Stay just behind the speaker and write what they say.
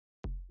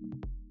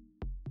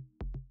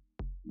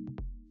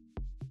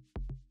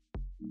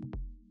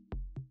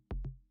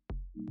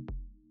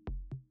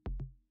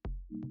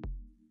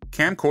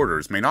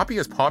camcorders may not be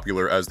as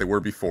popular as they were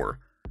before,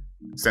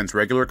 since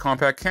regular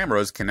compact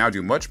cameras can now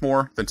do much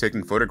more than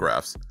taking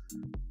photographs.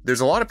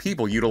 There's a lot of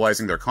people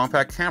utilizing their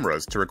compact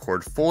cameras to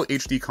record full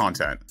HD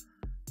content.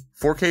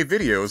 4K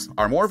videos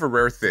are more of a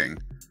rare thing,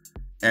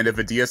 and if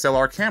a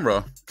DSLR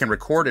camera can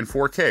record in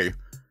 4K,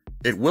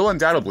 it will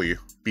undoubtedly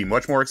be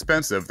much more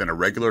expensive than a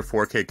regular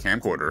 4K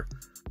camcorder.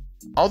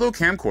 Although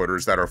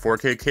camcorders that are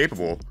 4K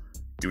capable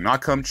do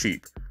not come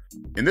cheap.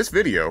 In this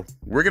video,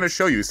 we're going to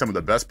show you some of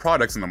the best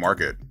products in the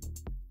market.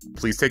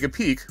 Please take a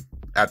peek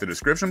at the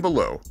description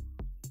below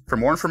for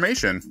more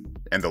information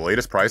and the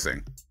latest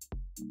pricing.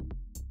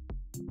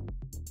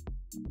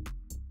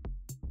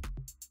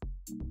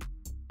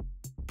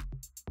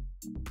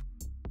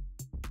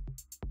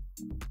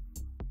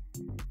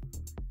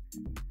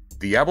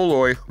 The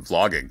Aabeloy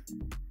Vlogging.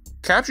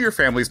 Capture your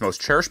family's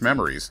most cherished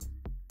memories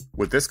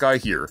with this guy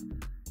here,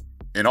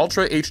 an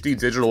Ultra HD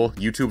digital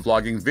YouTube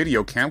vlogging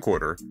video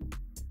camcorder.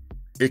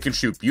 It can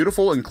shoot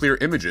beautiful and clear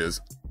images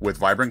with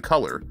vibrant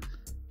color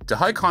to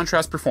high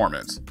contrast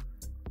performance.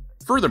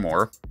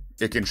 Furthermore,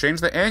 it can change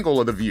the angle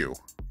of the view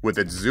with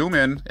its zoom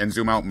in and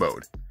zoom out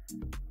mode.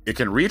 It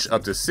can reach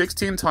up to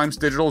 16 times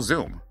digital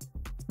zoom,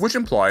 which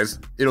implies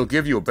it'll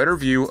give you a better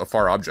view of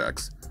far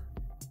objects.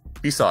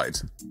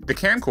 Besides, the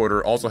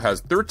camcorder also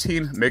has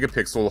 13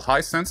 megapixel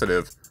high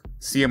sensitive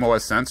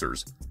CMOS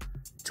sensors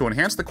to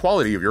enhance the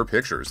quality of your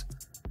pictures.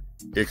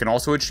 It can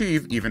also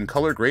achieve even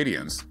color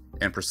gradients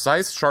and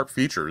precise sharp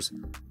features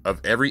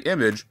of every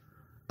image,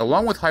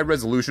 along with high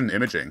resolution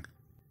imaging.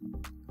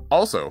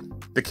 Also,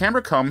 the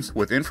camera comes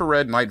with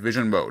infrared night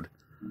vision mode,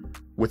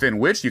 within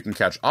which you can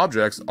catch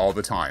objects all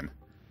the time,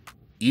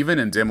 even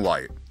in dim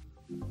light.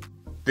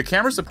 The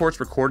camera supports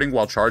recording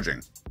while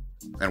charging,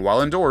 and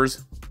while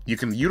indoors, you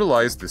can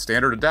utilize the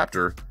standard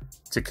adapter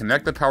to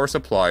connect the power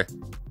supply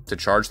to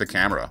charge the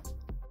camera.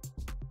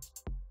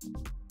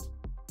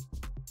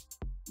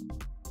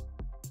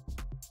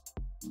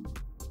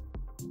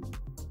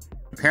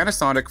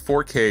 Panasonic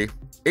 4K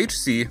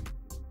HC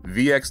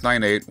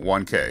VX98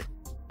 1K.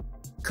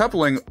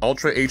 Coupling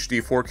Ultra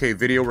HD 4K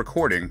video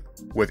recording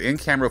with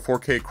in-camera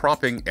 4K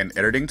cropping and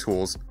editing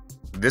tools,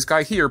 this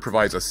guy here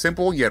provides a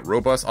simple yet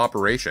robust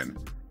operation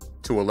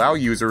to allow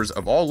users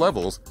of all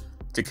levels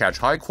to catch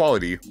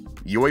high-quality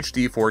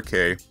UHD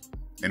 4K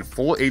and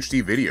full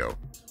HD video.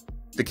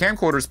 The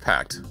camcorder's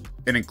packed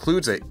and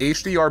includes a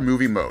HDR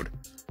movie mode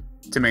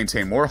to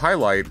maintain more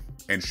highlight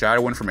and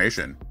shadow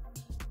information,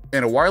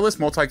 and a wireless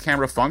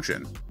multi-camera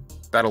function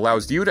that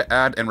allows you to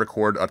add and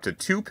record up to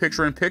 2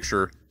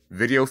 picture-in-picture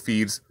video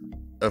feeds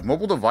of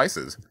mobile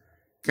devices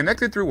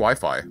connected through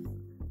Wi-Fi.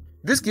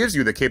 This gives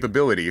you the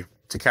capability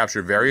to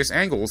capture various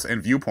angles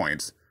and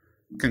viewpoints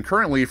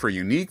concurrently for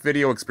unique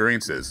video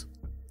experiences.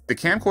 The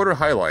camcorder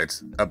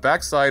highlights a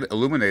backside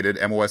illuminated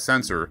MOS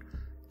sensor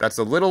that's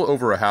a little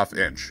over a ½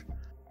 inch,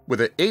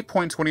 with an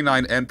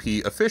 8.29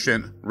 MP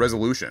efficient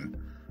resolution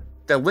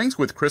that links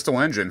with Crystal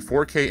Engine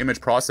 4K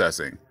image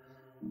processing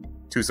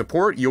to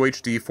support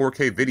UHD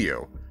 4K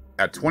video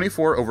at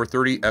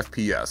 24/30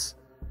 FPS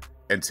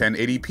and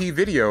 1080p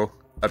video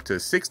up to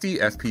 60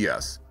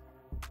 FPS.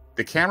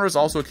 The camera is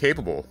also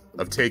capable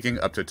of taking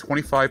up to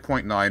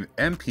 25.9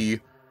 MP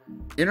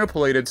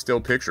interpolated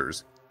still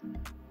pictures,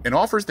 and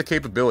offers the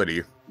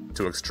capability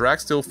to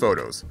extract still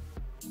photos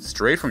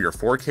straight from your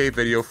 4K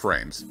video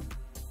frames,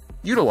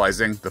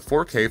 utilizing the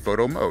 4K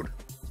photo mode.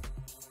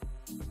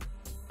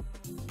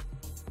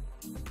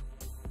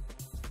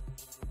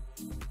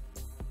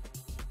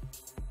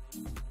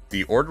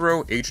 The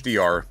Ordro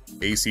HDR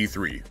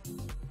AC3.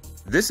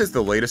 This is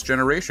the latest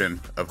generation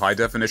of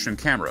high-definition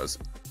cameras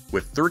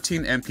with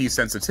 13 MP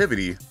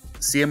sensitivity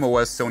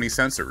CMOS Sony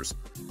sensors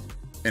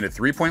and a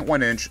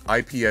 3.1-inch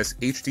IPS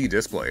HD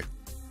display.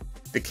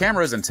 The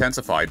camera has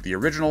intensified the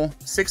original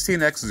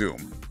 16x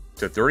zoom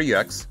to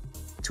 30x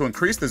to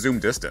increase the zoom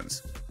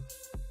distance.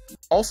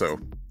 Also,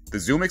 the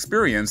zoom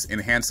experience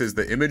enhances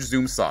the image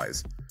zoom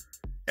size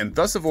and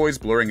thus avoids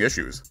blurring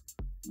issues.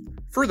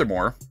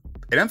 Furthermore,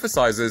 it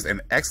emphasizes an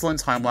excellent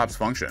time-lapse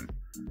function,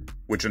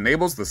 which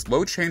enables the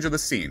slow change of the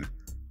scene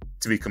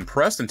to be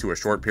compressed into a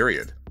short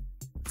period.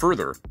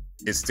 Further,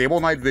 its stable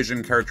night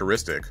vision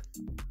characteristic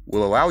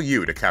will allow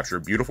you to capture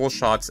beautiful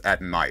shots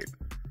at night,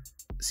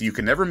 so you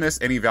can never miss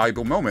any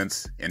valuable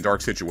moments in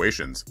dark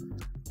situations.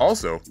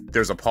 Also,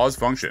 there's a pause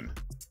function,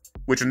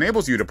 which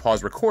enables you to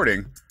pause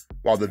recording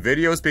while the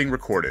video is being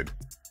recorded.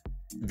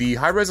 The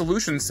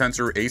high-resolution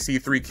sensor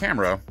AC3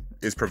 camera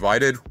is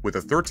provided with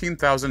a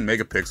 13,000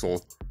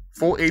 megapixel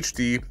Full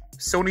HD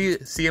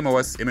Sony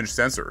CMOS image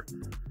sensor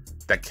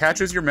that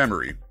catches your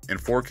memory in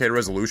 4K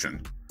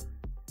resolution.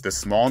 The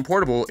small and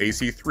portable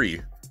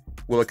AC3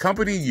 will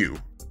accompany you.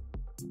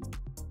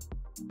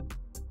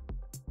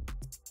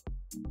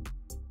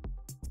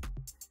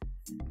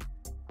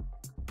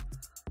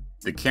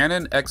 The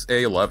Canon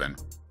XA11.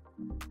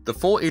 The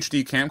full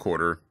HD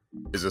camcorder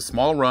is a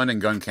small run and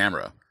gun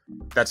camera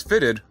that's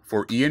fitted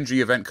for ENG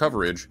event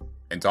coverage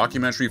and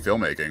documentary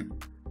filmmaking.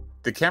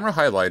 The camera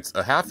highlights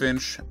a ½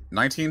 inch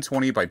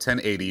 1920 by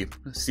 1080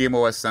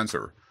 CMOS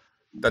sensor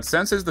that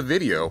senses the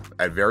video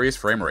at various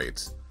frame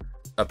rates,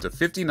 up to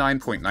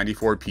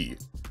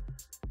 59.94p,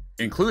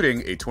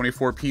 including a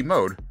 24p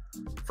mode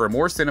for a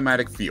more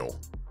cinematic feel.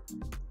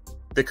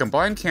 The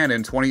combined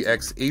Canon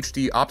 20x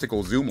HD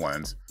optical zoom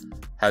lens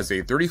has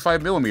a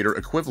 35mm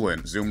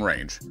equivalent zoom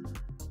range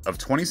of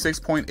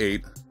 26.8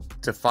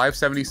 to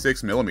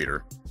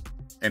 576mm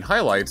and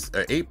highlights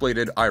a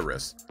 8-bladed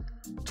iris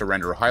to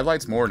render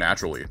highlights more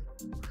naturally.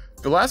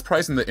 The last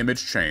price in the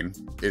image chain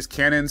is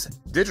Canon's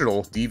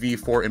digital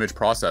DV4 image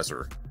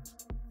processor.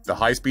 The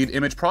high-speed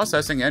image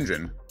processing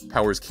engine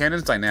powers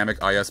Canon's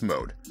dynamic IS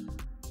mode,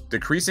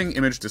 decreasing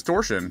image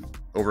distortion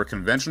over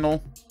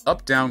conventional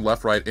up-down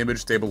left-right image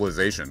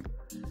stabilization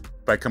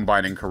by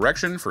combining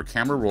correction for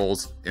camera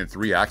rolls in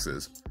 3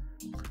 axes.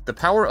 The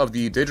power of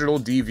the digital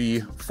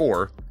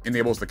DV4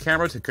 enables the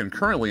camera to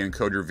concurrently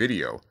encode your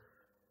video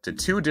to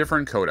 2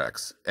 different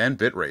codecs and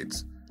bit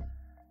rates,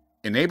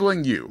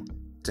 enabling you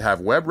to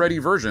have web-ready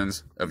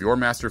versions of your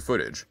master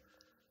footage,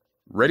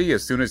 ready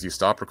as soon as you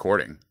stop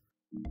recording.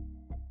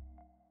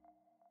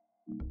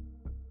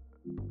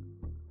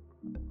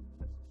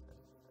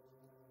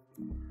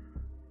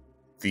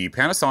 The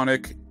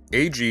Panasonic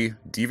AG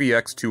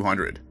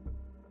DVX200.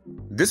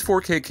 This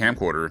 4K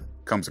camcorder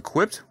comes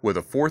equipped with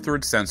a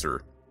 4/3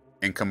 sensor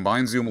and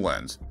combined zoom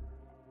lens,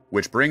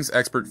 which brings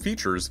expert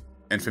features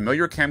and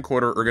familiar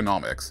camcorder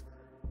ergonomics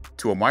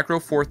to a micro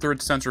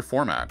 4/3 sensor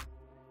format.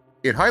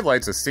 It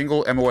highlights a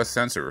single MOS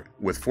sensor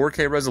with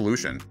 4K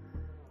resolution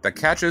that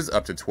catches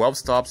up to 12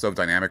 stops of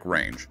dynamic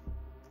range.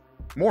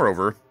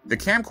 Moreover, the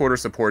camcorder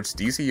supports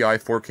DCI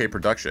 4K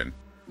production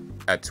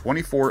at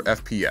 24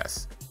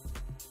 FPS,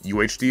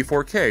 UHD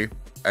 4K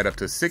at up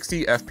to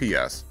 60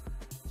 FPS,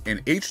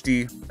 and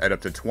HD at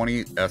up to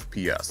 20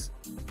 FPS.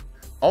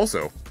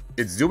 Also,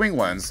 its zooming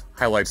lens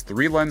highlights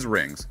 3 lens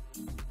rings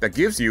that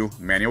gives you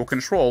manual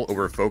control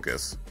over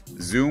focus,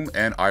 zoom,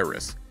 and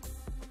iris.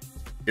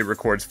 It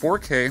records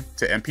 4K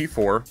to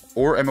MP4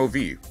 or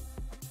MOV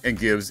and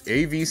gives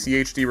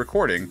AVCHD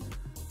recording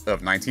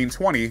of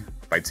 1920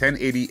 by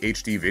 1080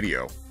 HD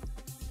video.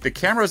 The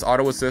camera's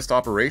auto assist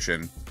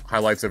operation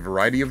highlights a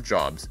variety of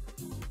jobs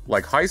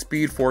like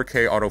high-speed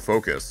 4K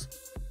autofocus,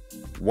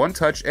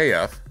 one-touch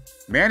AF,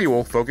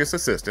 manual focus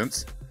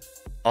assistance,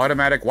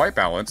 automatic white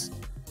balance,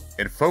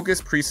 and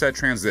focus preset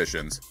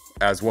transitions,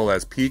 as well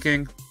as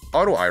peaking,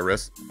 auto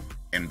iris,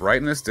 and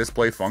brightness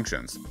display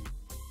functions.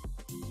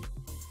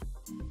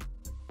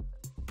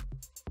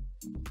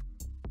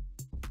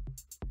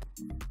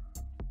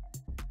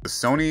 The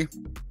Sony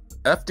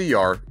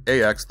FDR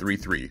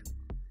AX33.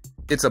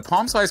 It's a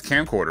palm-sized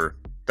camcorder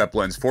that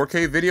blends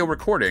 4K video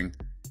recording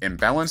and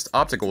balanced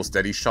optical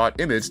steady shot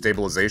image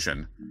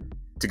stabilization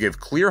to give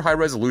clear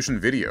high-resolution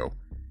video,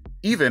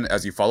 even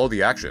as you follow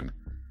the action.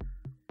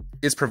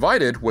 It's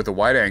provided with a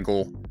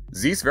wide-angle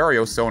Zeiss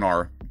Vario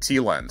Sonar T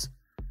lens,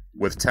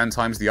 with 10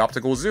 times the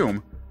optical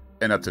zoom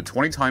and up to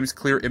 20 times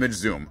clear image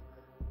zoom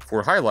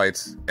for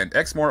highlights, and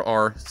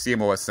Exmor-R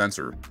CMOS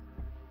sensor,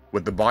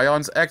 with the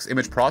Bionz X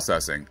image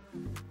processing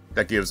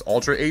that gives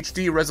Ultra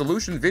HD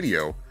resolution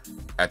video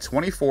at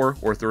 24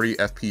 or 30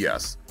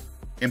 FPS,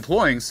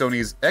 employing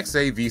Sony's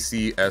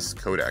XAVC-S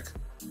codec.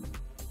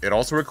 It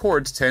also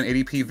records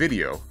 1080p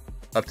video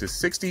up to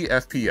 60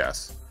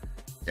 FPS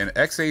in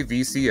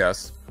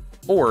XAVC-S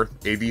or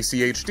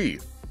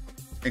AVCHD,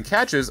 and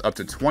catches up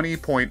to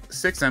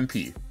 20.6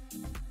 MP.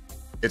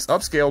 It's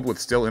upscaled with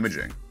still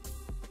imaging.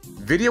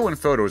 Video and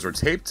photos are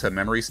taped to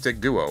Memory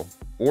Stick Duo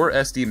or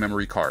SD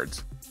memory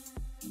cards.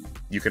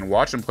 You can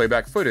watch and play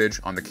back footage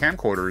on the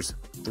camcorder's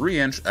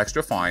 3-inch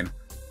extra-fine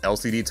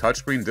LCD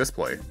touchscreen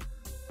display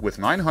with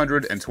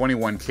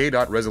 921K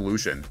dot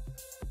resolution,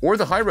 or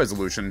the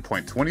high-resolution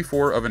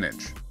 0.24 of an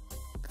inch,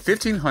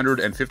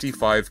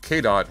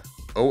 1555K dot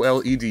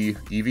OLED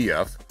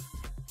EVF,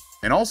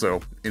 and also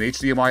an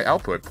HDMI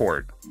output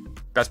port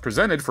that's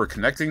presented for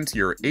connecting to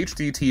your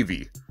HD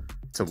TV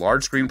to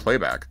large screen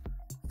playback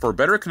for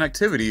better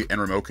connectivity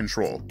and remote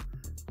control.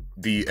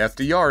 The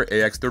FDR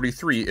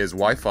AX33 is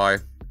Wi-Fi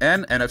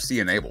and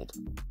NFC enabled.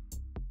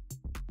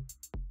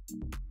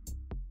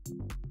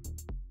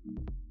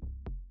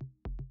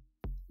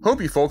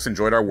 Hope you folks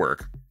enjoyed our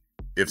work.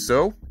 If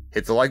so,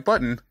 hit the like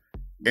button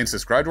and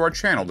subscribe to our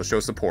channel to show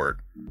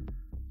support.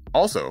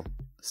 Also,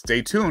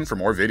 stay tuned for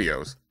more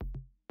videos.